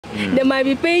they might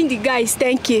be paying the guys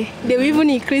 10K. They will even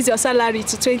increase your salary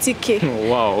to 20K.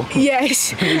 Wow.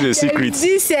 Yes. This is a secret.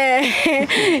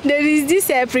 There is this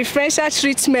preferential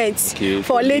treatment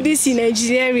for ladies in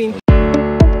engineering.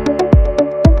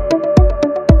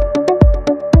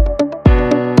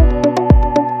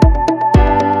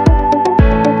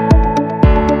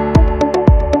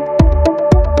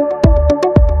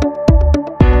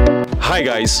 Hi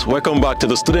guys, welcome back to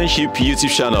the Studentship YouTube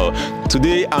channel.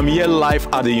 Today I'm here live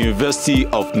at the University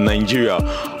of Nigeria.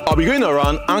 I'll be going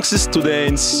around asking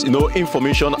students,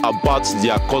 information about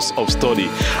their course of study.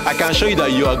 I can assure you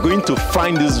that you are going to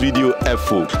find this video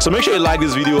helpful. So make sure you like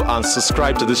this video and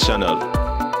subscribe to this channel.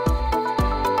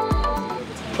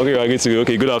 Okay, we're good to go.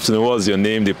 Okay, good afternoon. What's your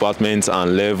name, department,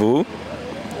 and level?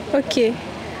 Okay,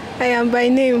 I am by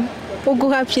name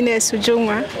Ogu Happiness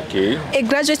Ujoma. Okay. A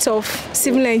graduate of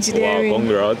civil engineering. Wow,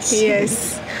 congrats.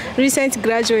 Yes. Recent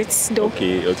graduates though.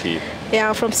 Okay.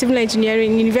 Yeah, from civil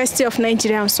engineering, University of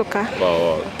Nigeria, Nsukka.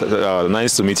 Wow,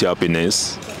 nice to meet you,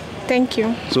 Happiness. Thank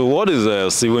you. So what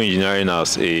is civil engineering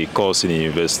as a course in the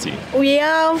university? We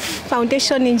have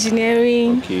foundation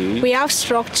engineering. Okay. We have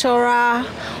structural.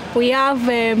 We have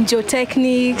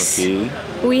geotechnics.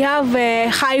 Okay. We have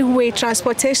highway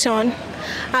transportation.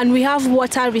 And we have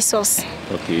water resource,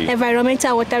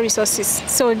 environmental water resources.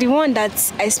 So the one that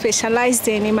I specialized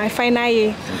in my final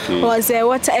year was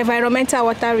environmental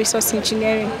water resource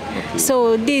engineering.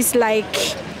 So this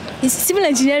civil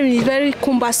engineering is very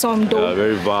cumbersome though. Yeah,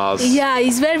 very vast. Yeah,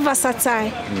 it's very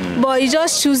versatile. But you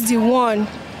just choose the one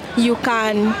you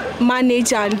can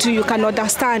manage and do, you can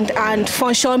understand and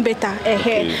function better.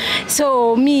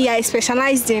 So me, I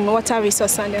specialized in water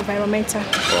resource and environmental.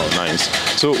 Oh, nice.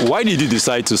 So why did you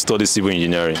decide to study civil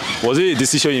engineering? Was it a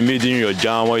decision you made during your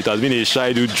JAM, or it has been a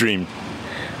childhood dream?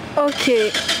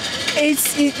 Okay,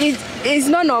 it's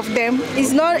none of them.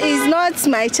 It's not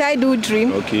my childhood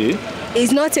dream. Okay.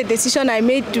 It's not a decision I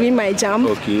made during my JAM.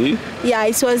 Okay. Yeah,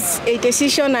 it was a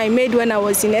decision I made when I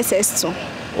was in SS2.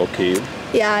 Okay.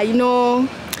 Yeah,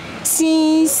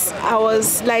 since I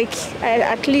was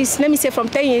at least, let me say from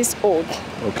 10 years old.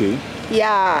 Okay.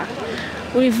 Yeah,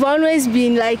 we've always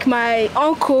been like my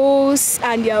uncles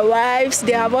and their wives.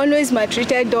 They have always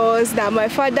maltreated us. That my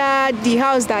father, the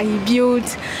house that he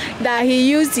built, that he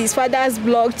used his father's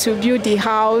block to build the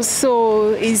house. So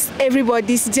it's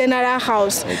everybody's general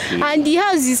house. And the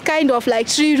house is kind of like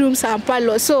 3 rooms and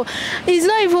parlors. So it's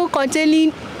not even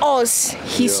containing us,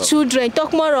 his children,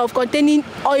 talk more of containing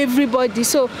everybody.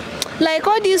 So like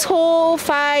all this whole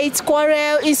fight,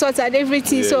 quarrel, insults and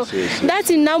everything. That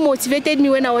now motivated me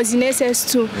when I was in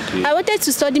SS2. I wanted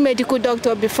to study medical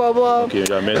doctor before, but but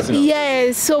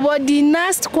the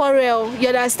last quarrel, you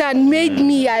understand, made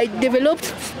me, I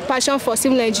developed passion for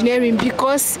civil engineering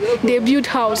because they build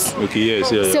house.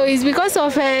 So it's because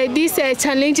of these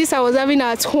challenges I was having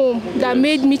at home that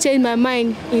made me change my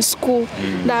mind in school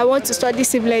that I want to study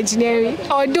civil engineering.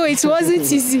 Although it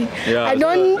wasn't easy.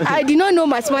 I did not know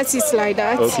mathematics like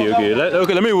that. Okay,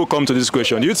 let me come to this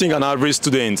question. Do you think an average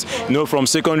student, from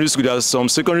secondary school, there's some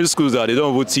secondary schools that they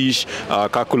don't even teach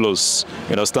calculus,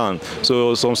 you understand?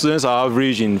 So some students are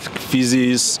average in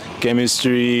physics,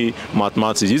 chemistry,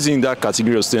 mathematics. Do you think that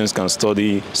category of students can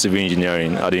study civil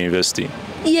engineering at the university?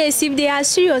 Yes, if they are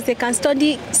serious, they can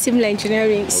study civil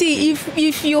engineering. See,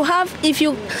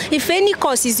 if any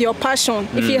course is your passion,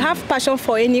 if you have passion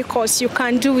for any course, you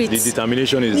can do it. The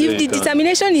determination is there. If the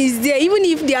determination is there, even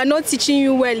if they are not teaching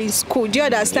you well in school, do you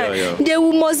understand? There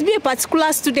must be a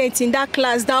particular student in that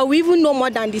class that will even know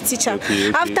more than the teacher.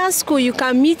 After school, you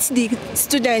can meet the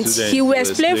student. He will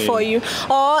explain for you.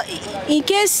 Or in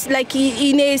case, like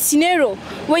in a scenario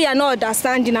where you are not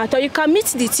understanding at all, you can meet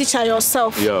the teacher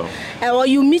yourself. Or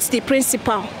you meet the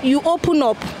principal, you open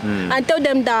up and tell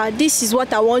them that this is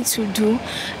what I want to do.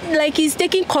 Like, it's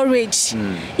taking courage.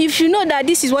 If you know that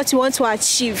this is what you want to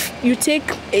achieve, you take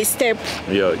a step.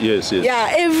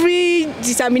 Every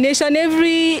determination,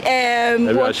 every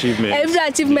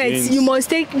achievement you must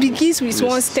take begins with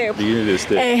one step.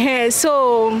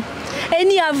 So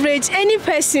any average, any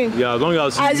person, as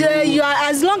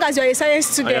long as you're a science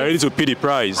student, and you're ready to pay the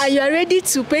price, and you're ready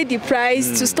to pay the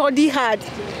price, to study hard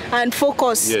and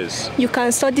focus, you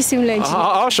can study civil engineering.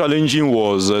 How challenging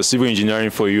was civil engineering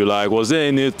for you? Like, was there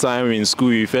any time in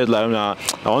school you felt like, I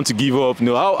want to give up?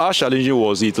 How challenging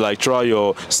was it, like, throughout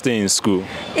your stay in school?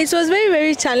 It was very,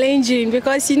 very challenging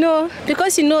because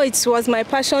it was my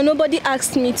passion. Nobody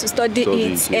asked me to study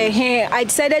it. I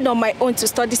decided on my own to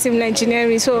study civil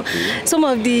engineering. So some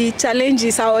of the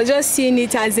challenges, I was just seeing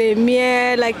it as a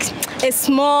mere, like, a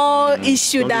small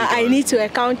issue that I need to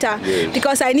encounter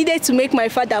because I needed to make my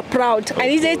father are proud. I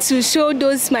needed to show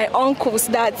those my uncles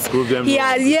that he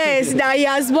has, that he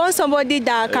has born somebody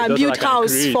that can build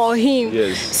house for him.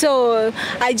 Yes. So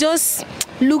I just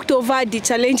looked over the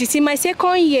challenges. In my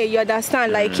second year, you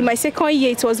understand, like in my second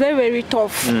year, it was very, very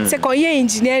tough. Second year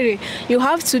engineering, you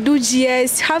have to do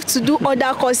GS, have to do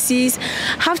other courses,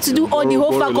 have to do all the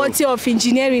whole faculty of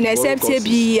engineering except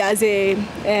maybe as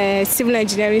a civil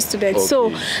engineering student.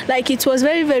 So like it was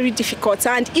very, very difficult.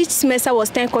 And each semester was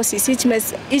 10 courses,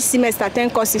 each semester 10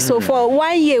 courses. So for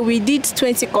 1 year, we did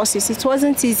 20 courses. It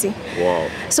wasn't easy. Wow.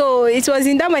 So it was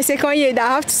in that my second year that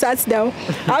I have to sit down.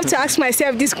 I have to ask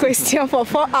myself this question for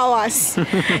 4 hours.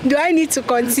 Do I need to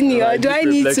continue or do I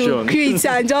need to quit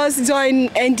and just join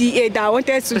NDA that I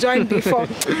wanted to join before?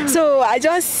 So I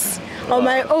just, on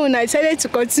my own, I decided to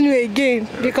continue again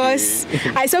because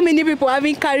I saw many people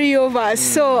having carryovers,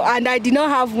 so, and I did not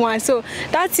have one. So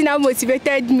that thing now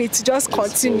motivated me to just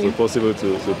continue. It's possible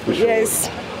to push Yes.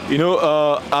 forward. You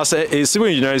know, as a civil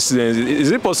engineering student, is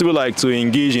it possible like to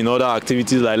engage in other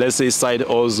activities, like let's say side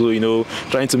hustle, you know,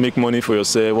 trying to make money for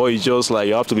yourself, or it's just like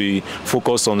you have to be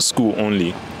focused on school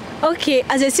only? Okay,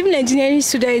 as a civil engineering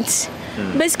student,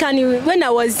 basically when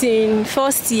I was in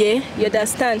first year, you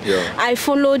understand, I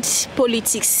followed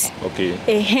politics.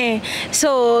 Okay.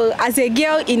 So as a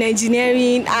girl in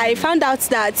engineering, I found out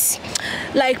that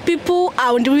like people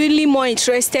are really more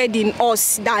interested in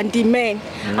us than the men.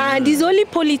 And it's only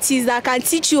politics that can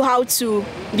teach you how to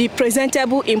be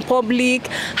presentable in public,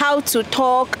 how to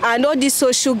talk, and all these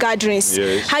social gatherings,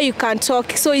 how you can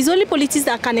talk. So it's only politics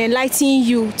that can enlighten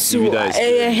you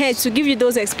to give you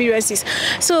those experiences.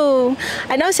 So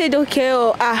I now said, okay,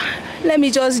 let me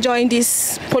just join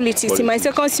this politics. In my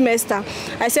second semester,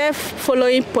 I started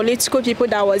following political people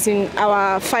that was in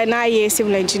our final year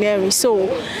civil engineering. So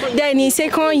then in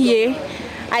second year,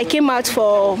 I came out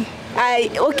for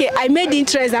I made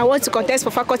interest. I want to contest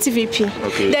for faculty VP.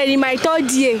 Then in my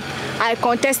third year, I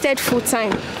contested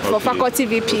full-time for faculty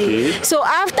VP. So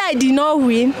after I did not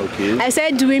win, I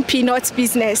started doing peanut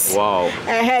business. Wow.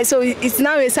 So it's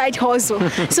now a side hustle.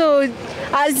 So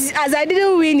as I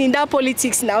didn't win in that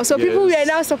politics now, so people were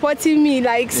now supporting me,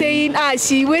 like saying,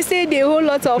 she wasted a whole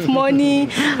lot of money,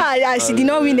 she did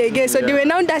not win again. So they were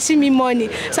now dashing me money.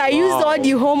 So I used all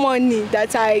the whole money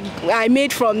that I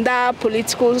made from that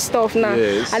political stuff now,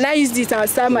 and I used it and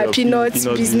started my peanut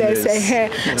business.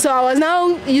 So I was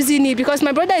now using it because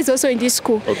my brother is also in this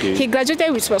school. He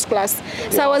graduated with first class.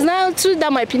 So I was now, through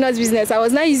that my peanut business, I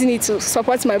was now using it to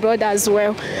support my brother as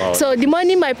well. So the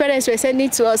money my parents were sending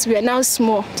to us, we are now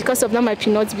small because of that my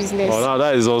peanut business. Oh,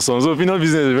 that is awesome. So peanut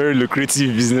business is a very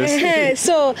lucrative business.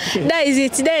 So that is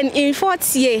it. Then in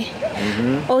fourth year,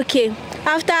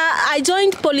 after I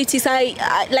joined politics,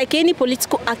 I like any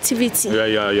political activity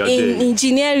in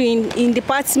engineering, in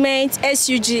department,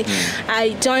 SUG,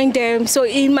 I joined them. So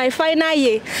in my final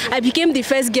year, I became the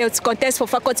first girl to contest for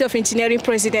Faculty of Engineering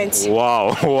president.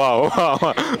 Wow,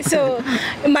 wow. So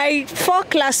my 4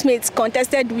 classmates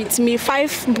contested with me,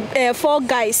 4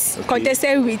 guys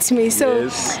contested with me. So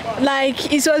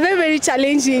like it was very, very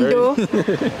challenging though.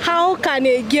 How can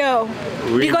a girl,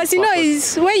 because you know,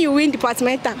 it's when you win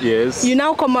departmental, you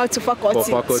now come out to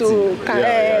faculty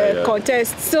to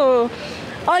contest. So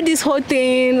all this whole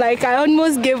thing, like I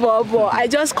almost gave up, but I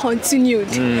just continued.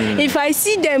 If I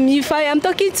see them, if I am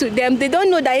talking to them, they don't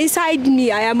know that inside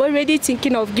me I am already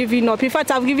thinking of giving up. In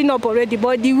fact, I've given up already,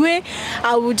 but the way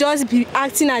I will just be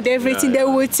acting at everything, they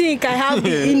will think I have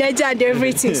the energy and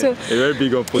everything. So a very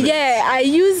big opponent. I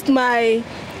used my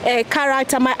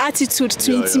character, my attitude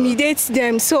to intimidate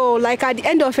them. So like at the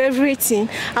end of everything,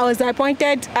 I was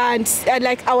appointed and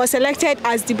like I was selected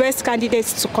as the best candidate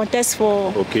to contest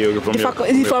for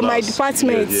from my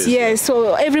department.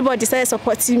 So everybody started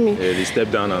supporting me. They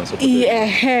stepped down and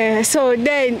supported you. So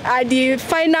then at the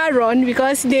final run,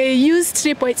 because they used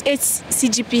 3.8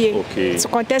 CGPA to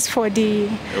contest for the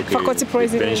faculty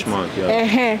president.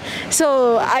 Benchmark,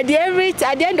 so at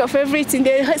the end of everything,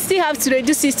 they still have to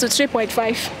reduce it to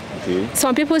 3.5.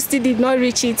 Some people still did not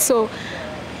reach it. So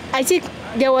I think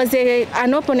there was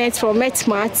an opponent from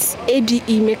Maths,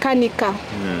 ABE, Mechanical.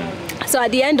 So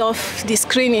at the end of the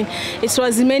screening, it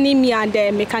was mainly me and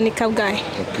the mechanical guy.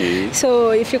 So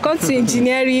if you come to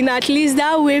engineering, at least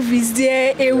that wave is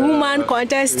there, a woman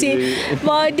contesting.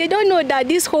 But they don't know that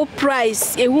this whole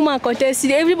prize, a woman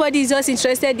contesting, everybody is just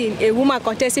interested in a woman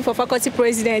contesting for faculty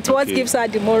president. What gives her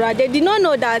the morale? They did not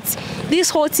know that this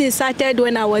whole thing started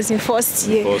when I was in first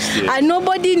year. And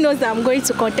nobody knows that I'm going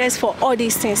to contest for all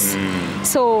these things.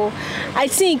 So I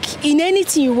think in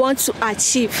anything you want to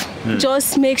achieve,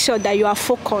 just make sure that you are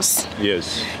focused.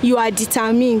 You are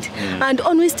determined. And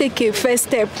always take a first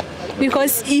step.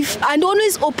 because and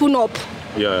always open up.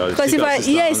 Yeah, because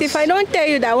if I don't tell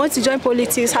you that I want to join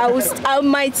politics, I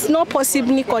might not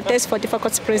possibly contest for the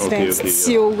faculty president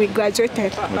till we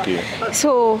graduated. Okay.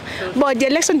 So, but the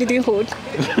election didn't hold.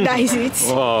 That is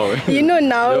it. Wow. You know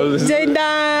now,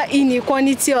 gender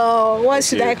inequality, or what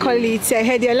should I call it?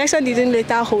 The election didn't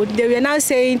later hold. They were now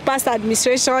saying past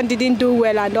administration didn't do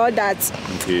well and all that.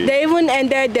 Okay. They even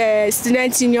ended the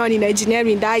student union in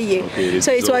engineering that year. Okay.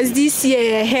 So it was this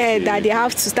year ahead that they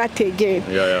have to start again.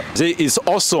 Yeah. It's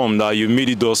awesome that you made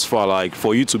it thus far, like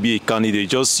for you to be a candidate,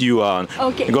 just you and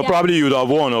because probably you would have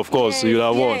won, of course. You would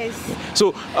have won.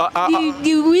 So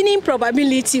the winning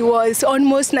probability was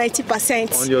almost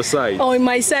 90% on your side. On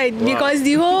my side, because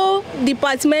the whole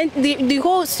department, the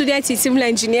whole students in civil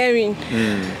engineering,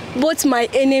 both my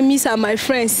enemies and my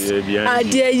friends,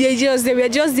 they were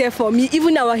just there for me.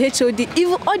 Even our HOD,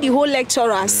 even all the whole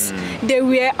lecturers, they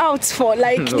were out for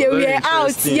they were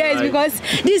out. Yes, right? Because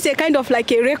this is a kind of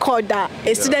like a record that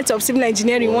a student of civil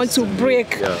engineering want to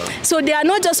break. So they are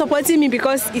not just supporting me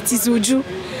because it is Uju.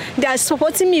 They are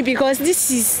supporting me because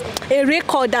this is a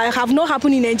record that have not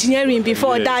happened in engineering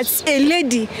before. That a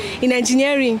lady in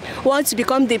engineering wants to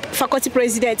become the faculty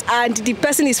president, and the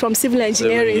person is from civil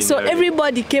engineering. So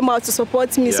everybody came out to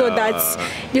support me, so that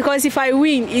because if I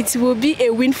win, it will be a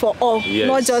win for all,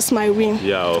 not just my win.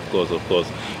 Yeah, of course.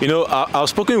 You know, I've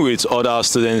spoken with other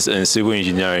students in civil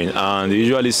engineering, and they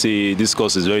usually say this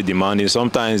course is very demanding.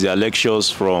 Sometimes there are lectures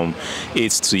from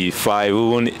 8 to 5,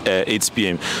 even 8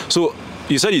 p.m. So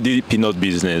you said you did peanut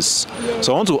business. Yes.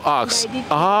 So I want to ask,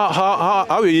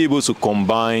 how were you able to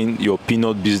combine your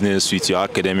peanut business with your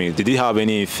academics? Did it have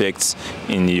any effects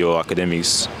in your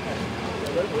academics?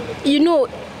 You know,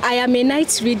 I am a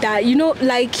night reader, you know,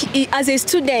 like as a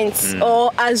student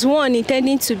or as one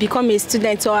intending to become a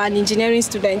student or an engineering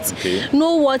student,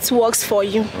 know what works for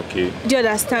you. Okay. Do you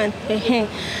understand?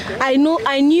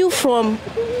 I knew from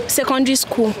secondary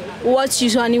school what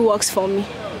usually works for me.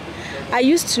 I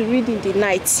used to read in the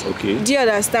night. Okay. Do you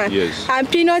understand? Yes.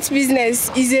 And peanut business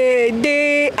is a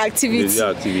day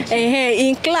activity.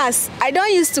 In class, I don't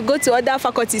used to go to other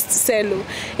faculties to sell.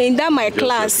 In that my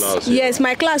class, yes,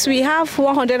 my class, we have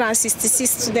 166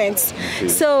 students. Okay.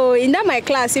 So in that my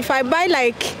class, if I buy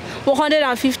like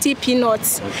 150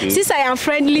 peanuts, since I am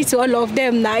friendly to all of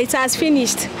them now, it has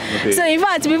finished. Okay. So in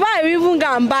fact, before I even go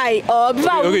and buy, or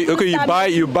before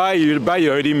you buy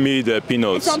already made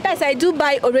peanuts. Sometimes I do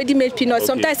buy already made peanuts.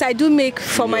 Sometimes I do make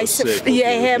for myself.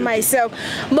 Myself.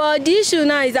 But the issue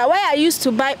now is that why I used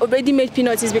to buy already made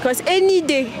peanuts is because any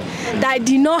day that I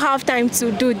did not have time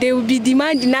to do, they will be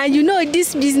demanding. And you know,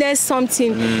 this business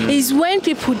something is when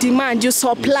people demand, you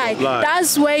supply.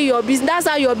 That's where your business. That's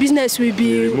how your business will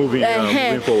be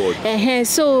moving forward.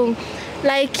 So,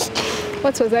 like,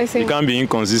 what was I saying? You can't be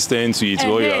inconsistent with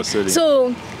what you are selling.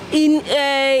 So,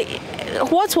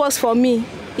 what was for me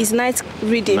is night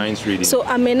reading. So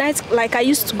I'm a night, like I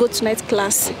used to go to night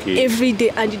class every day,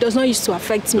 and it does not used to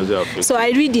affect me. So I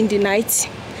read in the night.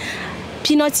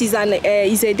 Peanuts is a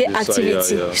day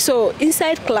activity. So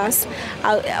inside class,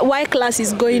 while class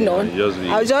is going on,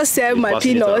 I'll just sell my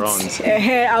peanuts.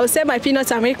 I'll sell my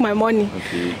peanuts and make my money.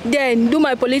 Then do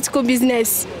my political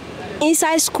business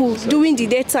inside school during the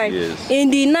daytime.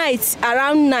 In the night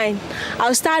around 9,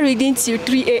 I'll start reading till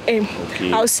 3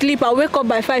 a.m. I'll sleep, I'll wake up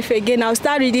by 5 again, I'll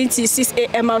start reading till 6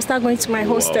 a.m. I'll start going to my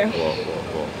hostel.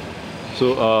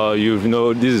 So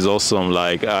this is awesome.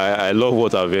 Like I love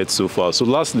what I've heard so far. So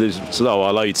lastly, so that I'll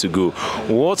allow you to go,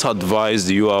 what advice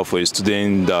do you have for a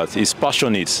student that is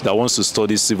passionate, that wants to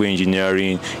study civil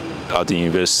engineering at the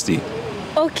university?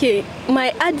 Okay,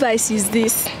 my advice is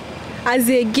this. As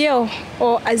a girl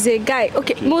or as a guy,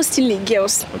 mostly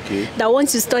girls that want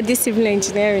to study civil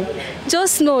engineering,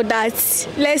 just know that,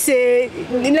 let's say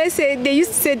they used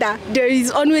to say that there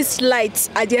is always light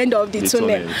at the end of the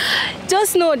tunnel.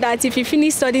 Just know that if you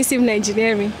finish studying civil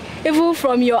engineering, even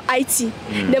from your IT,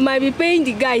 they might be paying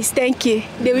the guys 10K.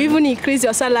 They will even increase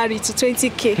your salary to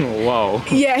 20K. Wow.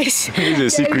 Yes.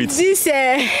 This is a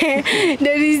secret.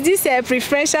 There is this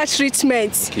preferential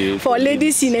treatment for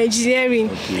ladies in engineering.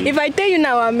 If I tell you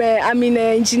now I'm in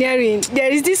engineering, there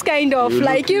is this kind of,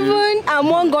 like, even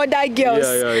among other girls,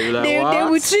 they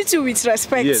will treat you with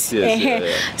respect.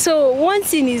 So one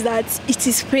thing is that it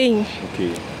is paying.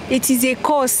 It is a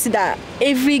course that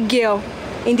every girl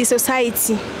in the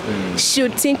society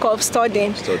should think of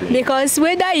studying. Because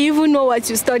whether you even know what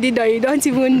you studied or you don't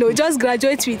even know, just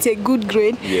graduate with a good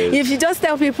grade. Yes. If you just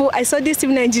tell people I studied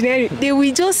civil engineering, they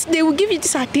will give you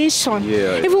this attention.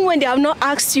 Even when they have not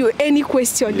asked you any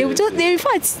question, they will just, in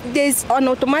fact, there's an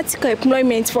automatic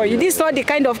employment for you. This is not the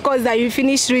kind of course that you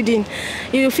finish reading,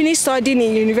 you finish studying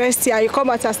in university and you come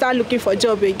out and start looking for a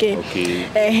job again.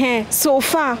 So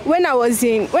far, when I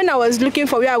was looking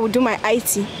for where I would do my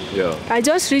IT, I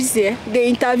just reached there. They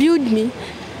interviewed me.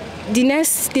 The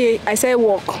next day, I said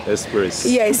work. Express.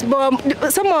 Yes,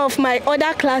 but some of my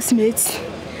other classmates,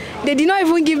 they did not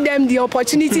even give them the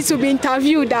opportunity to be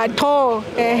interviewed at all.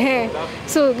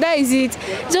 So that is it.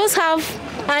 Just have,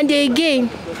 and again,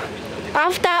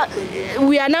 after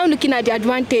we are now looking at the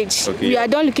advantage, we are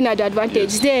done looking at the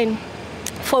advantage. Then,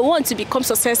 for one to become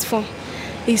successful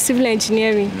in civil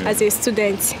engineering as a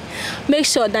student, make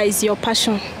sure that is your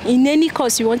passion. In any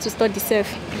course you want to study,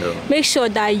 make sure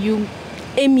that you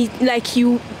aim it, like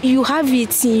you have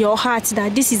it in your heart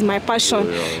that this is my passion.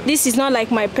 This is not like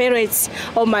my parents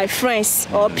or my friends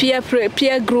or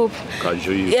peer group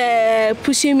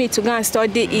pushing me to go and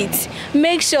study it.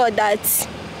 Make sure that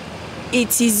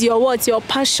it is your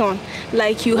passion.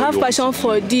 Like you have passion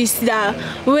for this, that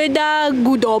whether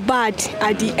good or bad,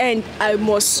 at the end I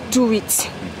must do it.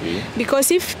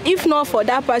 Because if not for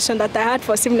that passion that I had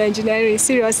for civil engineering,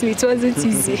 seriously, it wasn't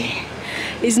easy.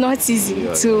 It's not easy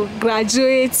to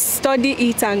graduate, study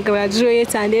it and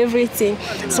graduate and everything.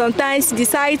 Sometimes the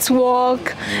site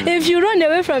work, if you run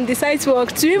away from the site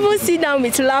work, to even sit down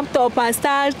with laptop and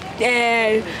start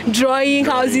drawing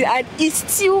houses, and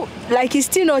it's still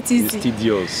not easy. It's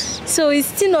tedious. So it's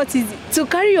still not easy to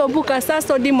carry your book and start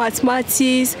studying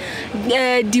mathematics,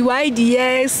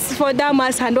 DYDX, further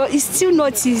maths and all. It's still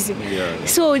not easy.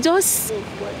 So just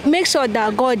make sure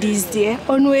that God is there.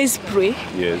 Always pray.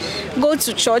 Go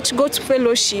to church, go to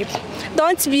fellowship.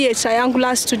 Don't be a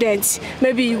triangular student.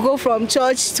 Maybe you go from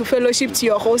church to fellowship to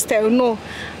your hostel. No.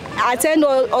 Attend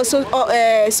also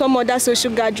some other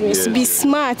social gatherings. Be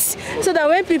smart, so that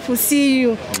when people see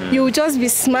you, you will just be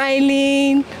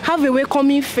smiling, have a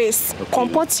welcoming face,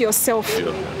 comport yourself.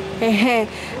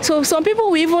 So some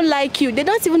people will even like you. They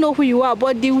don't even know who you are,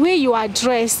 but the way you are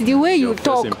dressed, the way you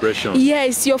talk,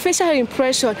 yes, your facial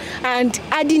impression, and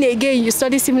adding again, you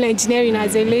study civil engineering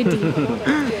as a lady.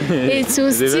 It's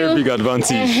a very big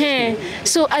advantage.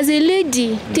 So as a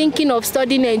lady thinking of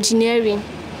studying engineering,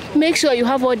 make sure you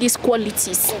have all these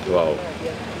qualities. Wow.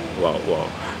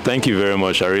 Thank you very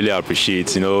much. I really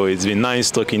appreciate it. It's been nice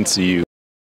talking to you.